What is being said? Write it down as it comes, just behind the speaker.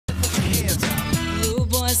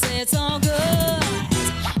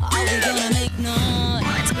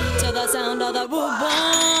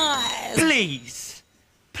boys! Please!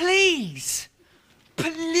 Please!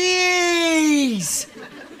 Please!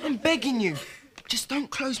 I'm begging you, just don't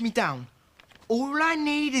close me down. All I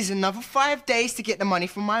need is another 5 days to get the money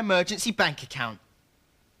from my emergency bank account.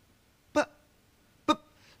 But...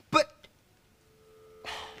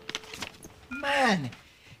 Man,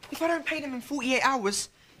 if I don't pay them in 48 hours,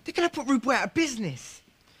 they're gonna put Rubo out of business.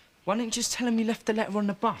 Why didn't you just tell him you left the letter on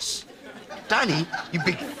the bus? Danny, you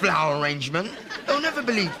big flower arrangement. They'll never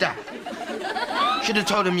believe that. Should have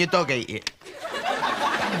told him your dog ate it.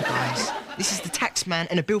 Come on, guys. This is the tax man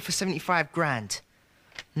and a bill for 75 grand.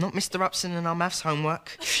 Not Mr. Upson and our maths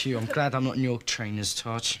homework. Phew, I'm glad I'm not in your trainers,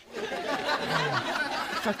 Taj.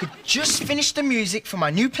 If I could just finish the music for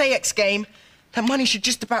my new Play X game, that money should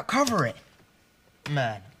just about cover it.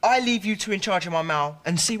 Man, I leave you two in charge of my mail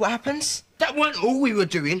and see what happens. That weren't all we were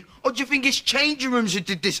doing. Or do you think it's changing rooms who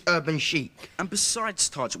did this urban chic? And besides,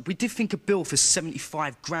 Taj, we did think a bill for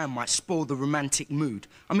 75 grand might spoil the romantic mood.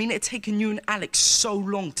 I mean, it had taken you and Alex so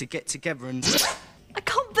long to get together and... I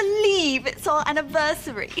can't believe it's our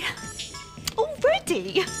anniversary.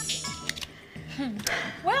 Already?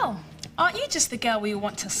 Well, aren't you just the girl we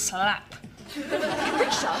want to slap?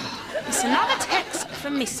 Richard? It's another text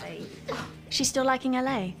from Missy. She's still liking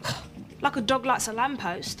LA? Like a dog likes a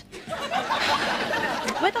lamppost.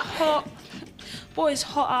 Weather hot, boys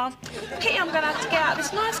hotter. Pity I'm gonna have to get out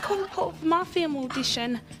this nice cool pot for my film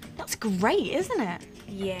audition. That's great, isn't it?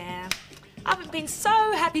 Yeah. I haven't been so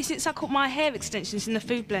happy since I cut my hair extensions in the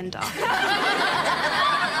food blender.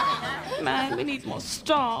 Man, we need more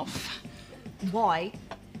staff. Why?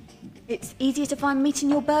 It's easier to find meat in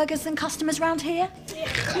your burgers than customers round here?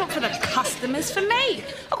 Not for the customers, for me.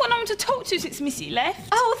 I've got no one to talk to since Missy left.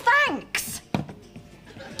 Oh, thanks!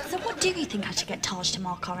 So what do you think I should get Taj to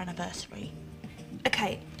mark our anniversary?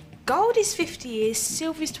 OK, gold is 50 years,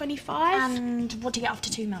 silver is 25. And what do you get after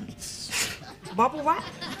 2 months? Bubble wrap?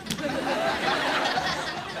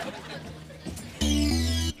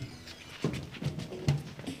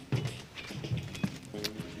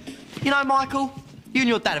 You know, Michael, you and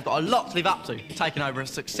your dad have got a lot to live up to, taking over a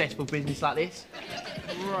successful business like this.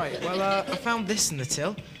 Right, well, I found this in the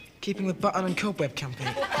till, keeping the button and cobweb company.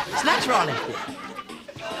 It's natural, Alan.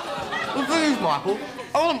 The thing is, Michael,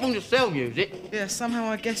 I wasn't born to sell music. Yeah, somehow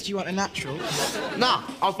I guessed you weren't a natural. Nah,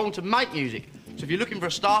 I was born to make music. So if you're looking for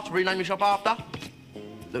a star to rename your shop after,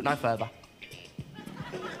 look no further.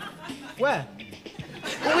 Where?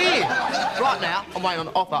 Well, here. Right now, I'm waiting on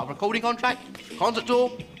an offer of a recording contract, concert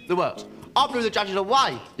tour, the works. I blew the judges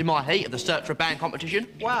away in my heat of the search for a band competition.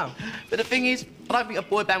 Wow. But the thing is, I don't think a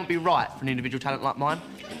boy band would be right for an individual talent like mine.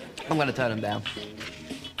 I'm going to turn them down.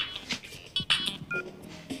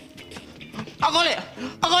 I got it!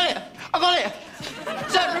 I got it! I got it!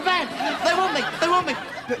 Search for a band! They want me! They want me!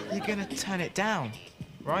 But you're gonna turn it down,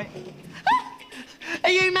 right? Are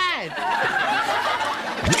you mad?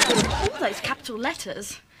 All those capital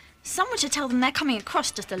letters. Someone should tell them they're coming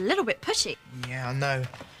across just a little bit pushy. Yeah, I know.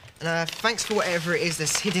 And thanks for whatever it is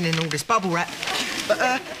that's hidden in all this bubble wrap.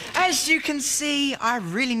 But as you can see, I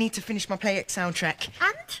really need to finish my Play X soundtrack.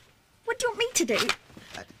 And? What do you want me to do?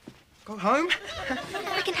 Go home?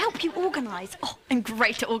 I can help you organise. Oh, I'm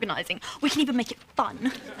great at organising. We can even make it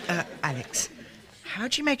fun. Alex,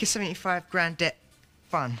 how'd you make a 75 grand debt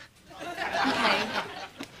fun? OK.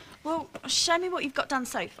 Well, show me what you've got done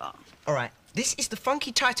so far. All right, this is the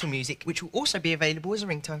funky title music, which will also be available as a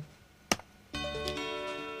ringtone.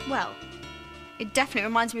 Well, it definitely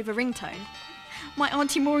reminds me of a ringtone. My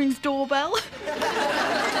Auntie Maureen's doorbell.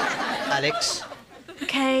 Alex.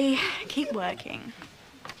 OK, keep working.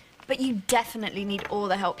 But you definitely need all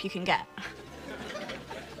the help you can get.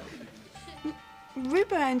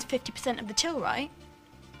 Rubo owns 50% of the till, right?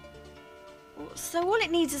 So all it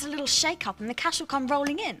needs is a little shake-up and the cash will come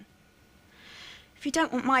rolling in. If you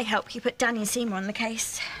don't want my help, you put Danny and Seymour on the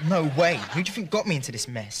case. No way. Who do you think got me into this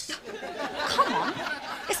mess? Come on.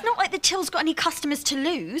 It's not like the till's got any customers to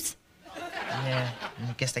lose. Yeah,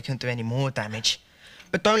 I guess they couldn't do any more damage.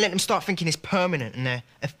 But don't let them start thinking it's permanent and they're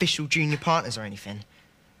official junior partners or anything.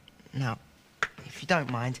 Now, if you don't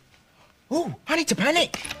mind... Oh, I need to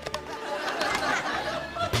panic! Thank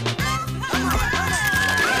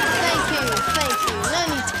you. No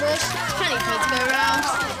need to push. Plenty of me to go around.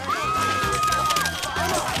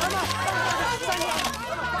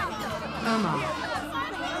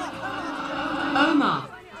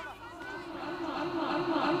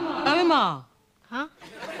 Omar! Huh?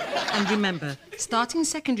 And remember, starting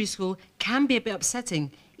secondary school can be a bit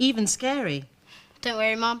upsetting, even scary. Don't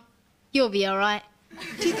worry, Mum. You'll be all right.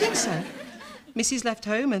 Do you think so? Missy's left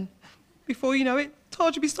home and before you know it,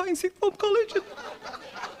 Taj will be starting sixth form college and...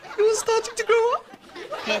 You're starting to grow up.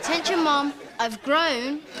 Pay attention, Mum. I've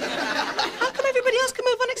grown. How come everybody else can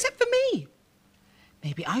move on except for me?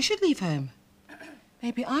 Maybe I should leave home.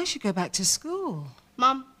 Maybe I should go back to school.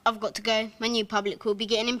 Mum, I've got to go. My new public will be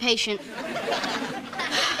getting impatient.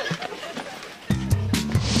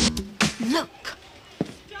 Look,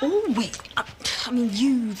 all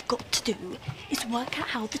you've got to do is work out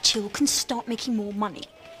how the Chill can start making more money.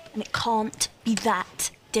 And it can't be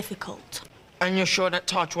that difficult. And you're sure that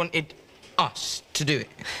Taj wanted us to do it?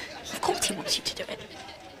 Of course he wants you to do it.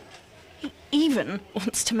 He even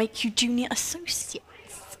wants to make you junior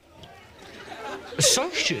associates.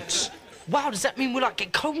 Associates? Wow, does that mean we'll like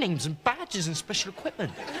get code names and badges and special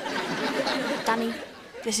equipment? Danny,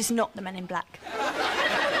 this is not the Men in Black.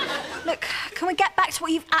 Look, can we get back to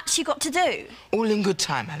what you've actually got to do? All in good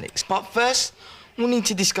time, Alex. But first, we'll need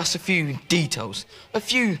to discuss a few details, a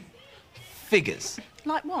few figures.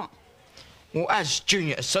 Like what? Well, as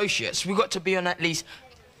junior associates, we've got to be on at least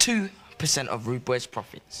 2% of Rude Boy's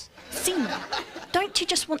profits. Seymour, don't you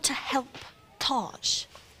just want to help Taj?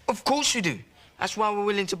 Of course we do. That's why we're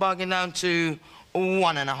willing to bargain down to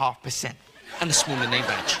 1.5%. And a smaller name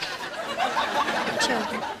badge. Chill.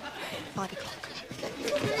 5 o'clock.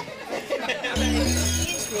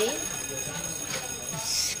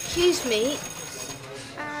 Excuse me.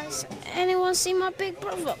 Has anyone seen my big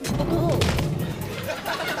brother? Oh.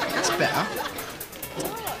 That's better.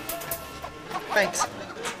 Thanks.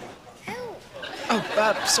 Oh,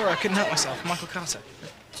 sorry, I couldn't help myself. Michael Carter.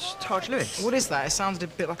 Taj Lewis. What is that? It sounded a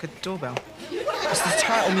bit like a doorbell. It's the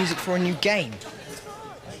title music for a new game.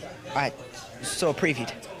 I saw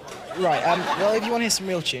previewed. Right, well, if you want to hear some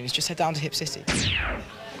real tunes, just head down to Hip City.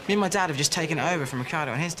 Me and my dad have just taken it over from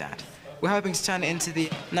Ricardo and his dad. We're hoping to turn it into the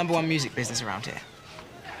 #1 music business around here.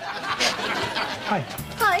 Hi.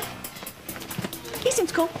 Hi. He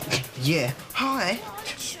seems cool. Yeah. Hi.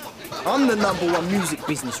 I'm the #1 music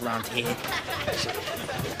business around here.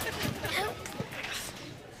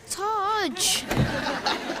 Taj.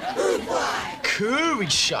 Curry,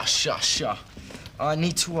 sha. I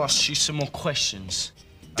need to ask you some more questions.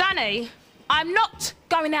 Danny, I'm not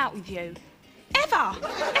going out with you. Ever.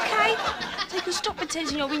 OK? So you can stop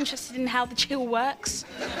pretending you're interested in how the Chill works.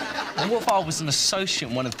 And what if I was an associate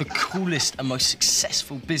in one of the coolest and most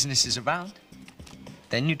successful businesses around?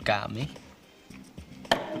 Then you'd go at me.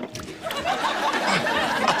 I'll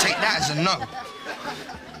take that as a no.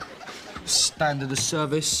 Standard of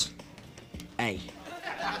service, A.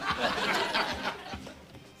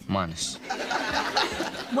 Minus.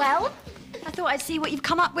 Well, I thought I'd see what you've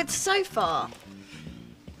come up with so far.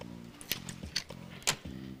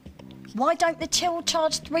 Why don't the Chill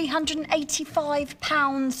charge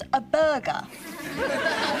 £385 a burger?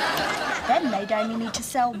 Then they'd only need to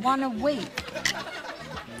sell 1 a week.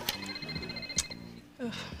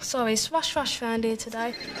 Sorry, it's rush round here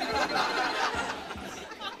today.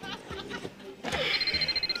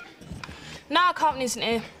 No, Carlton isn't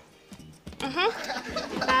here.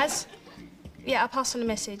 Baz? Yeah, I passed on the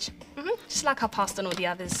message. Just like I passed on all the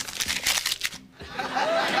others.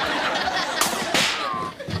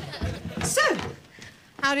 So,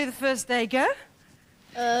 how did the first day go?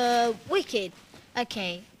 Wicked.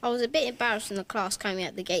 Okay, I was a bit embarrassed in the class coming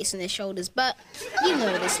out the gates on their shoulders, but you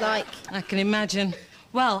know what it's like. I can imagine.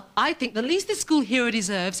 Well, I think the least the school hero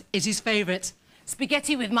deserves is his favourite.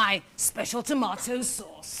 Spaghetti with my special tomato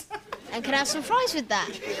sauce. And can I have some fries with that?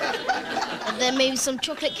 And then maybe some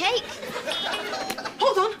chocolate cake?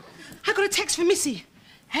 Hold on. I got a text from Missy.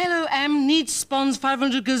 Hello, needs spawns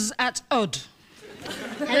 500 guz at odd.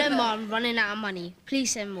 Hello, Mom, running out of money.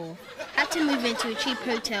 Please send more. Had to move into a cheap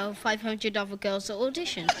hotel, 500 other girls to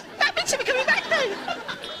audition. That means she'll be coming back then.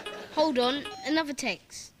 Hold on, another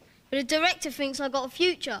text. But the director thinks I got a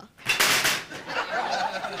future.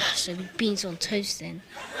 So beans on toast then.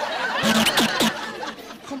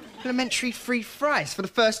 Complimentary free fries for the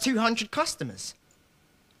first 200 customers.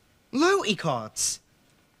 Loyalty cards.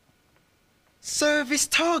 Service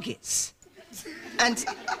targets. And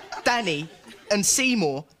Danny and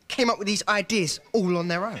Seymour came up with these ideas all on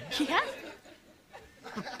their own. Yeah?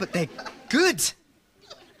 But they're good.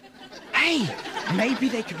 Hey, maybe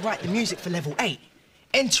they could write the music for level 8,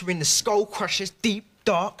 entering the Skull Crusher's deep,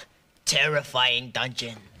 dark, terrifying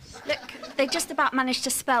dungeon. Look, they just about managed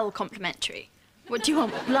to spell complimentary. What do you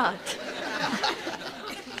want, blood?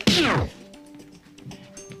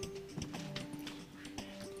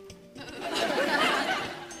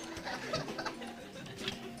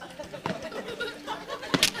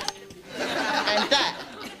 And that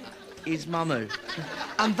is my move.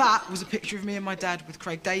 And that was a picture of me and my dad with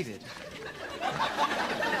Craig David.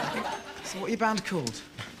 So what are your band called?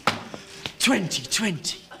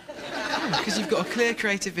 2020. Because you've got a clear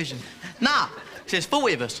creative vision. Nah, there's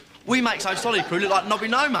 40 of us. We make so solid crew look like nobby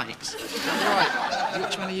no mates. Right,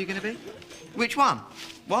 which one are you going to be? Which one?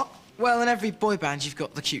 What? Well, in every boy band, you've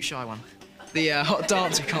got the cute, shy one. The hot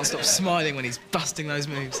dancer who can't stop smiling when he's busting those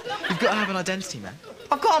moves. You've got to have an identity, man.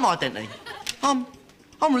 I've got an identity. I'm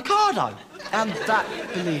Ricardo. And that,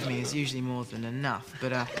 believe me, is usually more than enough.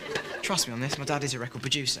 But trust me on this, my dad is a record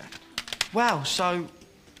producer. Wow, so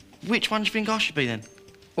which one do you think I should be then?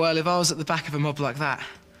 Well, if I was at the back of a mob like that,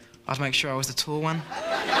 I'd make sure I was the tall one.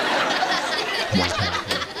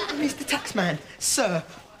 Mr. Taxman, sir,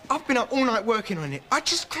 I've been up all night working on it. I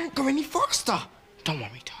just can't go any faster. Don't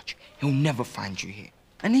worry, Taj. He'll never find you here.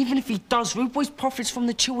 And even if he does, Rude Boy's profits from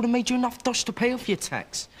the chill would have made you enough dosh to pay off your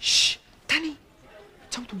tax. Shh, Danny.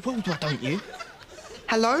 Tell the world why don't you?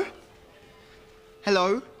 Hello?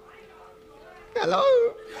 Hello? Hello?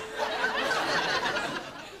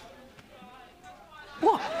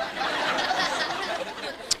 What?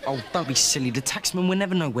 Oh, don't be silly. The taxman will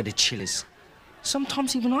never know where the chill is.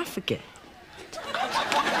 Sometimes even I forget.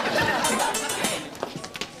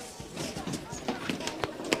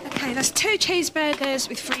 Okay, that's 2 cheeseburgers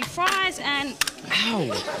with 3 fries and...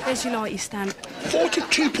 Ow. There's your loyalty stamp.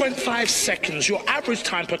 42.5 seconds. Your average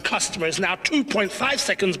time per customer is now 2.5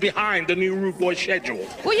 seconds behind the new Rude Boy schedule.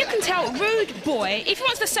 Well, you can tell Rude Boy, if he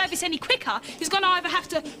wants the service any quicker, he's going to either have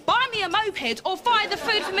to buy me a moped or fire the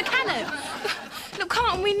food from the cannon. Look,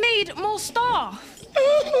 can't we need more staff?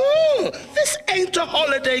 This ain't a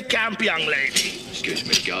holiday camp, young lady. Excuse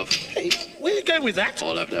me, Gov. Hey, where you going with that?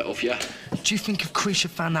 I'll have that off you. Do you think if Krisha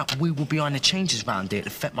found out we were behind the changes round here,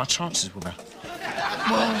 it'd affect my chances with her?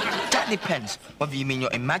 Well, that depends. Whether you mean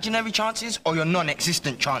your imaginary chances or your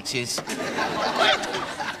non-existent chances. Wait,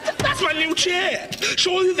 that's my new chair.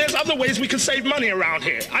 Surely there's other ways we can save money around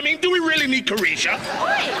here. I mean, do we really need Carisha?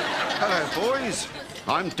 Hello, boys.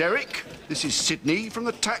 I'm Derek. This is Sydney from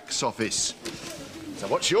the tax office. So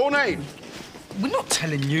what's your name? We're not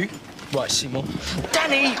telling you. Right, Seymour.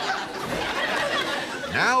 Danny!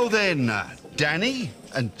 Now then, Danny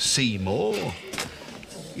and Seymour.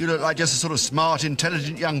 You look like just the sort of smart,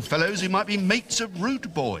 intelligent young fellows who might be mates of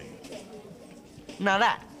Rude Boy. Now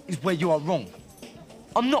that is where you are wrong.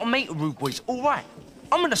 I'm not a mate of Rude Boy's, all right?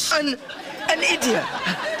 I'm an idiot.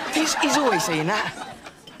 He's always saying that.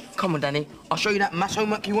 Come on, Danny. I'll show you that maths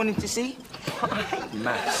homework you wanted to see. I hate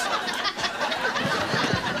maths.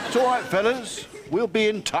 It's all right, fellas. We'll be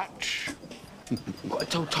in touch. Got to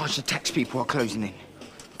tell Taj the tax people are closing in.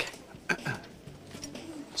 Okay.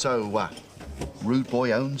 So, Rude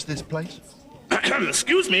Boy owns this place?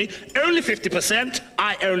 Excuse me, only 50%.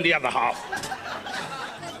 I own the other half.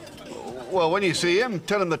 Well, when you see him,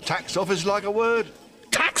 tell him the tax office like a word.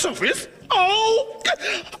 Tax office? Oh!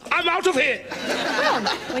 I'm out of here! Well,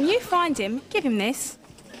 when you find him, give him this.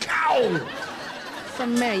 Ow!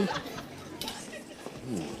 From me.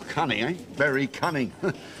 Ooh, cunning, eh? Very cunning.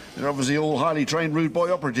 They're obviously all highly trained Rude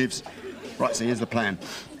Boy operatives. Right, so here's the plan.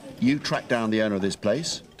 You track down the owner of this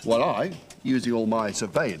place, while I, using all my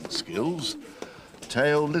surveillance skills,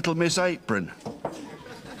 tail little Miss Apron.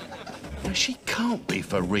 Now, she can't be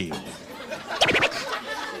for real.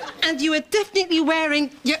 And you were definitely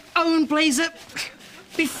wearing your own blazer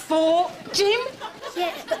before, Jim?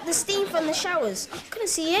 Yeah, but the steam from the showers, I couldn't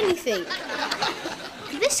see anything.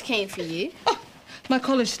 This came for you. Oh, my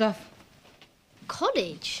college stuff.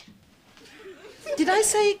 College? Did I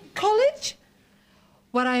say college?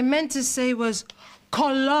 What I meant to say was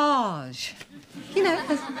collage. You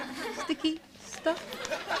know, sticky stuff.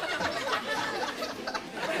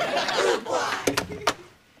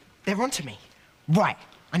 They're onto me. Right,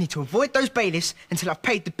 I need to avoid those bailiffs until I've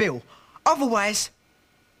paid the bill. Otherwise,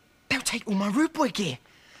 they'll take all my Rude Boy gear.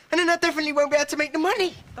 And then I definitely won't be able to make the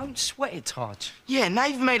money. Don't sweat it, Taj. Yeah, now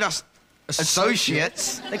you've made us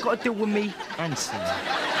associates. They got to deal with me and Seymour.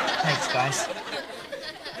 Thanks, guys.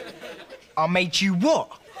 I made you what?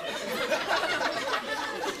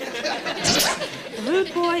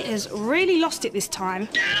 Rude Boy has really lost it this time.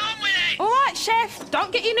 Get on with it! All right, chef,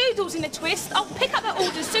 don't get your noodles in a twist. I'll pick up the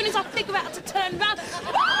order as soon as I figure out how to turn round.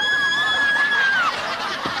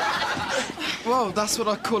 Well, that's what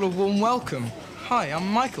I call a warm welcome. Hi, I'm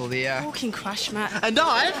Michael, the, Walking crash mat. And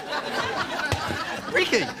I'm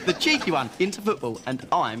Ricky, the cheeky one, into football, and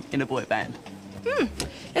I'm in a boy band.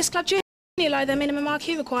 Let's club junior low their minimum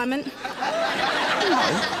IQ requirement.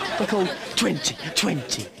 No, we're called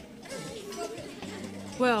 2020.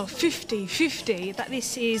 Well, 50-50 that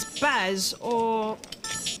this is Baz or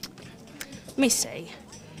Missy.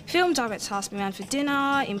 Film director asked me round for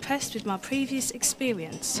dinner, impressed with my previous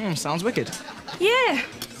experience. Sounds wicked. Yeah.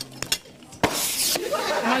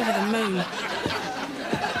 I'm over the moon.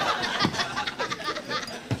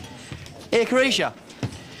 Here, Carisha.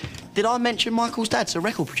 Did I mention Michael's dad's a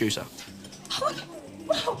record producer? What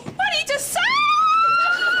did he just say?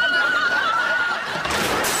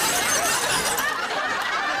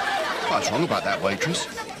 What's wrong about that waitress?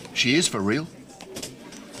 She is for real.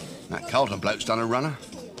 That Carlton bloke's done a runner.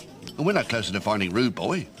 And we're no closer to finding Rude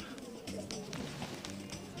Boy.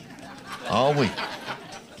 Are we?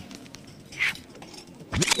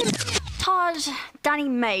 Taj, Danny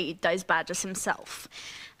made those badges himself.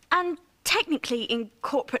 And technically, in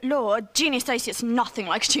corporate law, a junior associate's nothing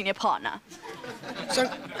like a junior partner. So,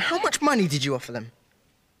 how much money did you offer them?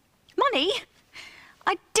 Money?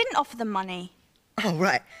 I didn't offer them money. Oh,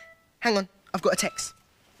 right. Hang on, I've got a text.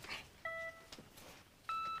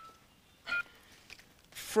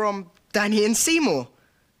 From Danny and Seymour.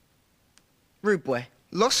 Rude Boy,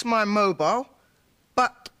 lost my mobile,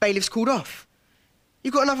 but bailiff's called off.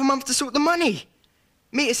 You've got another month to sort the money.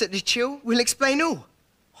 Meet us at the chill, we'll explain all.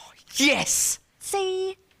 Oh, yes!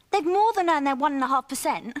 See, they've more than earned their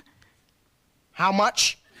 1.5%. How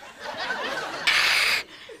much?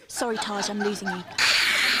 Sorry, Taj, I'm losing you.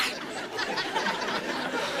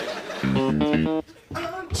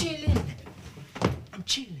 I'm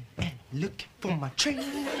chilling and looking for my train.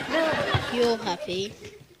 You're happy.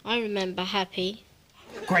 I remember happy.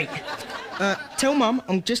 Great. Tell Mum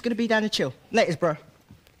I'm just gonna be down to chill. Laters, bro.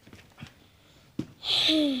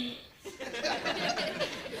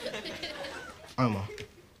 Omar,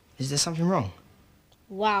 is there something wrong?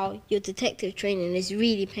 Wow, your detective training is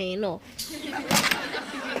really paying off.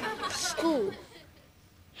 School.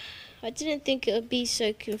 I didn't think it would be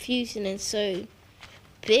so confusing and so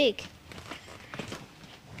big.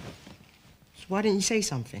 So why didn't you say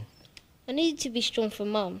something? I needed to be strong for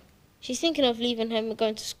Mum. She's thinking of leaving home and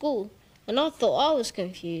going to school, and I thought I was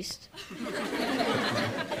confused.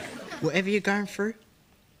 Whatever you're going through,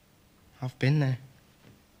 I've been there.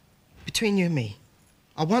 Between you and me,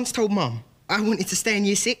 I once told Mum I wanted to stay in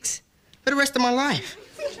Year 6 for the rest of my life.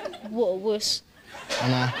 What a wuss. I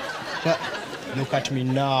know, but look at me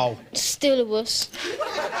now. Still a wuss.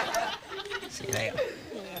 See you later.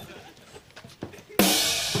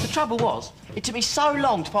 The trouble was, it took me so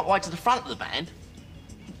long to find my way to the front of the band,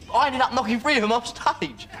 I ended up knocking 3 of them off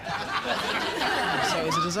stage. So it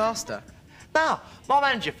was a disaster. Now, my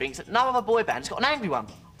manager thinks that no other boy band's got an angry one.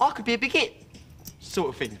 I could be a big hit. Sort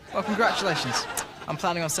of thing. Well, congratulations. I'm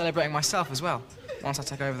planning on celebrating myself as well, once I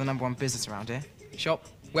take over the #1 business around here. Shop,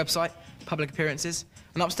 website, public appearances,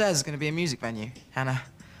 and upstairs is going to be a music venue. And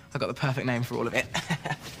I've got the perfect name for all of it.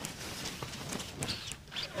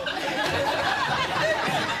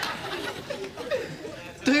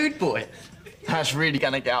 Dude, boy. That's really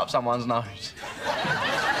going to get up someone's nose.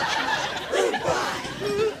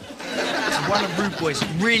 One of Rude Boy's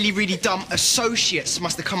really dumb associates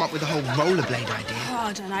must have come up with the whole rollerblade idea. Oh,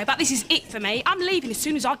 I don't know, but this is it for me. I'm leaving as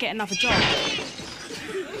soon as I get another job.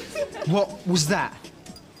 What was that?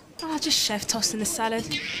 Oh, just chef tossing the salad.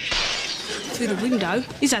 Through the window.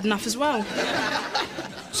 He's had enough as well.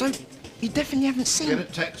 So, you definitely haven't seen... Get a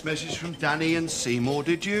text message from Danny and Seymour,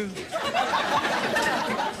 did you?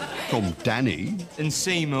 From Danny? And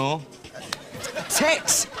Seymour.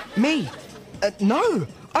 Text? Me? No,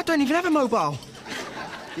 I don't even have a mobile.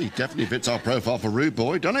 He definitely fits our profile for Rude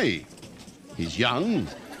Boy, doesn't he? He's young,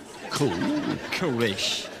 cool.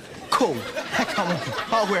 Coolish. Cool. Come on,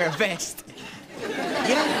 I'll wear a vest.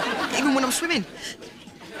 Yeah, even when I'm swimming.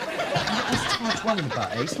 What's Taj worrying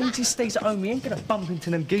about, eh? As long as he stays at home, he ain't gonna bump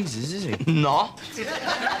into them geezers, is he? No.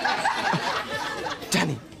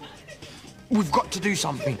 Danny, we've got to do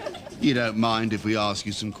something. You don't mind if we ask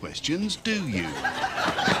you some questions, do you?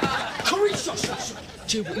 Carisha!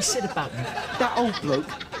 Do you know what he said about you? That old bloke,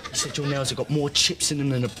 he said your nails have got more chips in them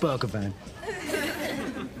than a burger van.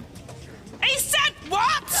 He said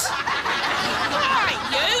what? Right,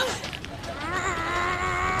 you!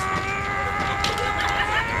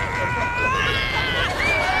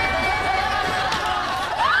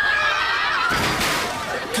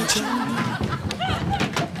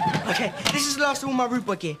 Okay, this is the last of all my Rude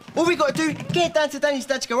Boy gear. All we got to do, get down to Danny's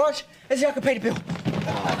dad's garage and see if I can pay the bill.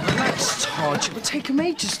 Relax, Taj. It would take him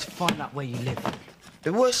ages to find out where you live. It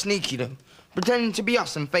was sneaky, though. Pretending to be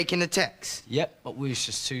us and faking the text. Yep, but we was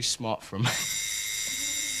just too smart for him.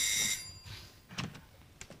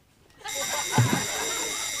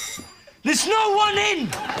 There's no one in!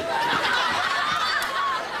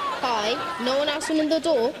 Hi, no one else in the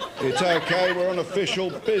door? It's okay, we're on official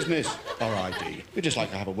business. Our ID. We'd just like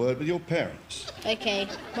to have a word with your parents. Okay,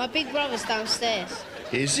 my big brother's downstairs.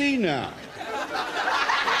 Is he now?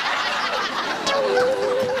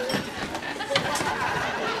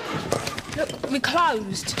 Look, we're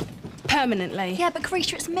closed. Permanently. Yeah, but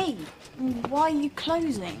Carisha, it's me. Why are you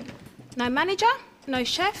closing? No manager, no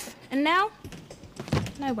chef, and now,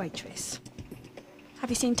 no waitress.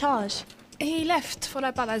 Have you seen Taj? He left,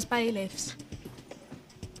 followed by those bailiffs.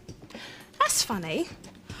 That's funny.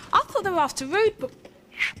 I thought they were after Rude, but...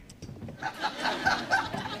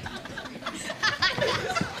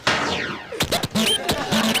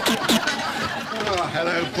 Oh,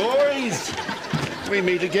 hello, boys. We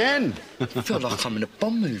meet again. I feel like I'm in a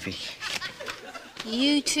Bond movie.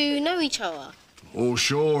 You two know each other? Oh,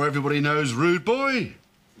 sure, everybody knows Rude Boy.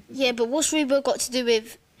 Yeah, but what's Rude Boy got to do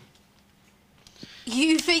with...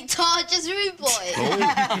 You think Taj is Rude Boy? Oh.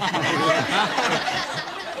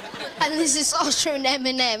 And this is Oscar and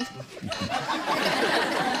Eminem.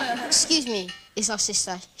 Excuse me, it's our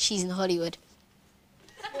sister. She's in Hollywood.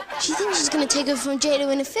 She thinks she's going to take over from J-Lo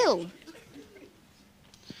in a film.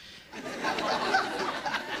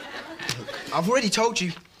 I've already told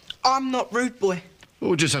you, I'm not Rude Boy.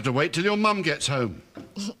 We'll just have to wait till your mum gets home.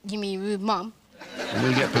 You mean Rude Mum? And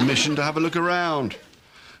we get permission to have a look around.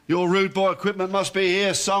 Your Rude Boy equipment must be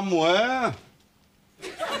here somewhere.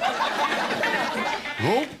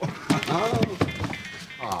 Oh.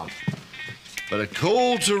 Ah. But a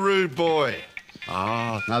call to Rude Boy.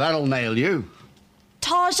 Ah, now that'll nail you.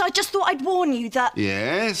 Taj, I just thought I'd warn you that...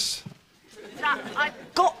 Yes? that I've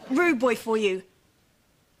got Rude Boy for you.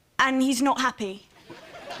 And he's not happy.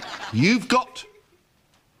 You've got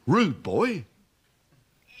Rude Boy?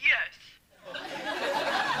 Yes.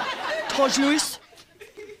 Taj Lewis,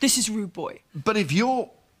 this is Rude Boy. But if you're...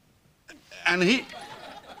 and he...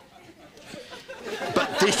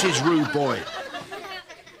 But this is Rude Boy.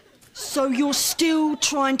 So you're still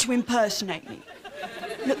trying to impersonate me?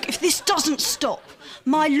 Look, if this doesn't stop,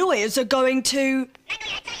 my lawyers are going to...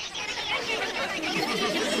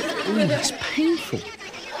 Ooh, that's painful.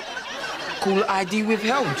 Call ID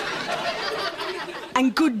withheld.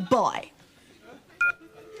 And goodbye.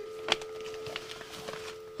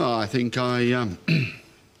 Oh, I think I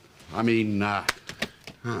mean,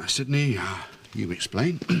 Sydney, you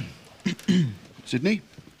explain. Sydney,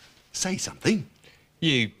 say something.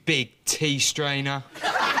 You big tea strainer.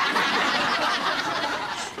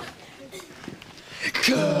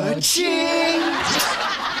 Kerching!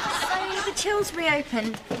 So the chill's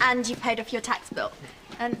reopened and you paid off your tax bill.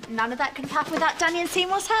 And none of that can happen without Tanya and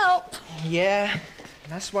Seymour's help. Yeah,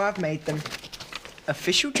 that's why I've made them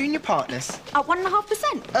official junior partners. At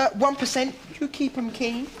 1.5%? 1%, you keep them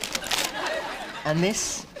keen. And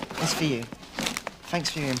this is for you. Thanks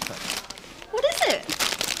for your input. What is it?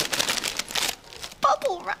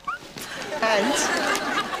 Bubble wrap. And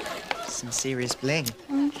some serious bling.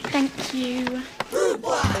 Thank you.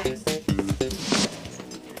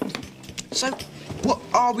 So, what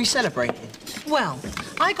are we celebrating? Well,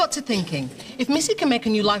 I got to thinking, if Missy can make a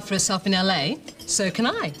new life for herself in LA, so can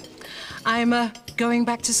I. I'm going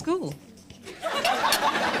back to school.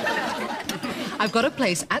 I've got a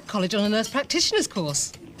place at college on a nurse practitioner's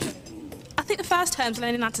course. I think the first term's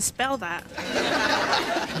learning how to spell that.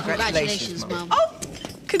 Congratulations, Mum. Oh,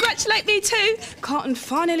 congratulate me too. Carlton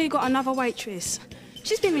finally got another waitress.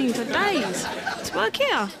 She's been meaning for days to work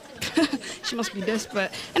here. She must be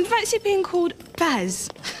desperate. And fancy being called Baz.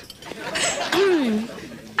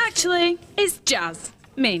 Actually, it's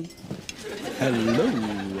Jazmin. Hello.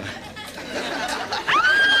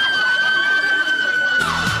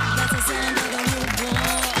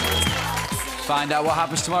 Find out what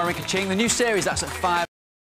happens tomorrow in Kerching. The new series, that's at 5.